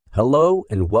Hello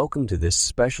and welcome to this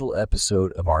special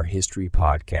episode of our History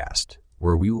Podcast,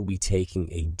 where we will be taking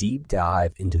a deep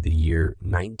dive into the year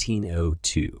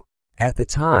 1902. At the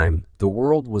time, the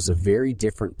world was a very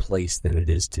different place than it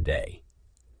is today.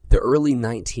 The early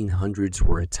 1900s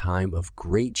were a time of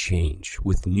great change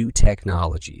with new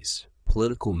technologies,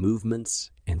 political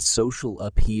movements, and social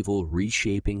upheaval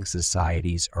reshaping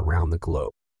societies around the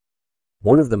globe.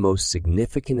 One of the most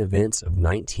significant events of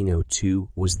 1902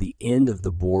 was the end of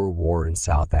the Boer War in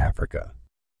South Africa.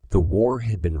 The war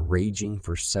had been raging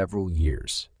for several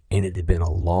years, and it had been a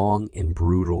long and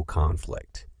brutal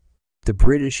conflict. The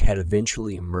British had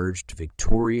eventually emerged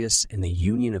victorious, and the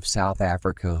Union of South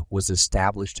Africa was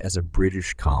established as a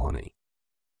British colony.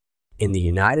 In the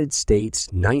United States,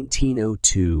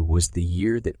 1902 was the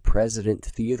year that President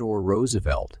Theodore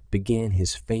Roosevelt began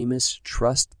his famous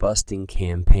trust-busting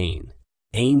campaign,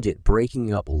 aimed at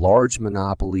breaking up large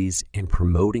monopolies and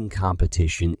promoting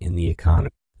competition in the economy.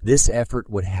 This effort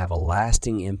would have a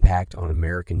lasting impact on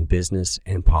American business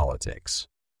and politics.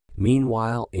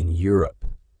 Meanwhile, in Europe,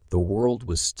 the world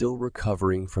was still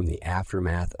recovering from the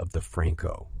aftermath of the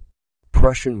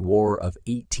Franco-Prussian War of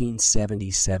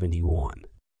 1870-71.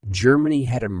 Germany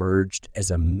had emerged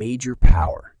as a major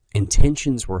power, and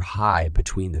tensions were high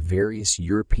between the various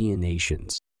European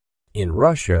nations. In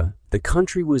Russia, the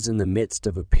country was in the midst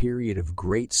of a period of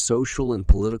great social and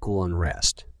political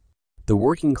unrest. The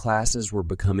working classes were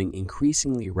becoming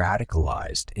increasingly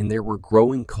radicalized, and there were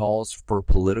growing calls for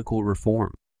political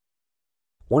reform.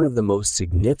 One of the most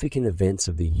significant events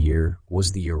of the year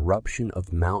was the eruption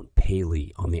of Mount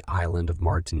Pelee on the island of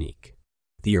Martinique.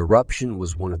 The eruption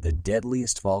was one of the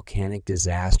deadliest volcanic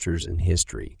disasters in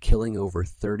history, killing over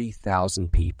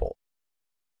 30,000 people.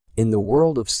 In the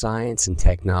world of science and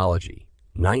technology,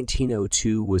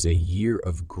 1902 was a year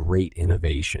of great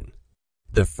innovation.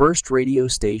 The first radio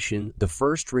station,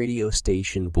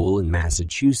 Bull in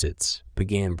Massachusetts,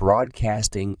 began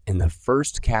broadcasting, and the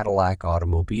first Cadillac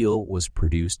automobile was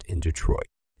produced in Detroit.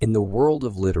 In the world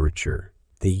of literature,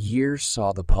 the year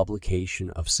saw the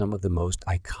publication of some of the most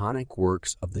iconic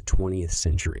works of the 20th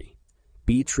century.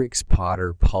 Beatrix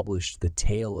Potter published The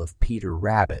Tale of Peter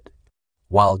Rabbit,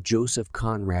 while Joseph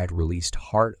Conrad released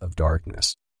Heart of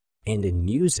Darkness. And in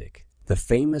music, the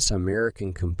famous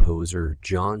American composer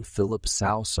John Philip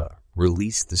Sousa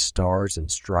released The Stars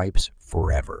and Stripes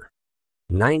Forever.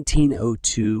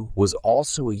 1902 was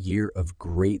also a year of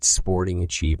great sporting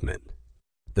achievement.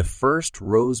 The first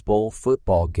Rose Bowl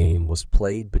football game was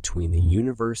played between the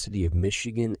University of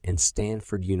Michigan and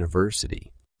Stanford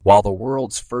University, while the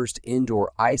world's first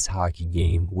indoor ice hockey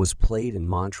game was played in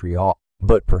Montreal.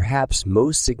 But perhaps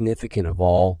most significant of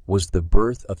all was the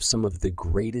birth of some of the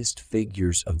greatest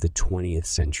figures of the 20th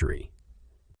century.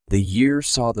 The year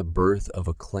saw the birth of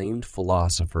acclaimed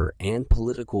philosopher and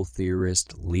political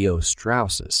theorist Leo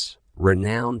Strauss,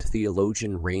 renowned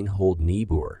theologian Reinhold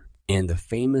Niebuhr, and the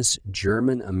famous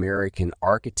German-American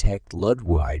architect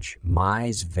Ludwig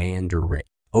Mies van der Rohe.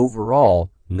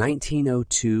 Overall,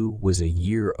 1902 was a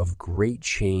year of great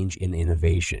change and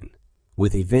innovation,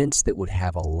 with events that would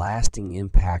have a lasting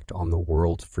impact on the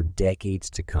world for decades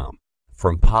to come.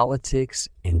 From politics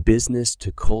and business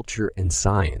to culture and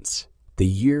science, the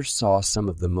year saw some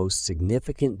of the most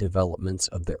significant developments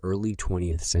of the early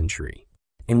 20th century,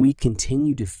 and we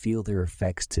continue to feel their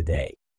effects today.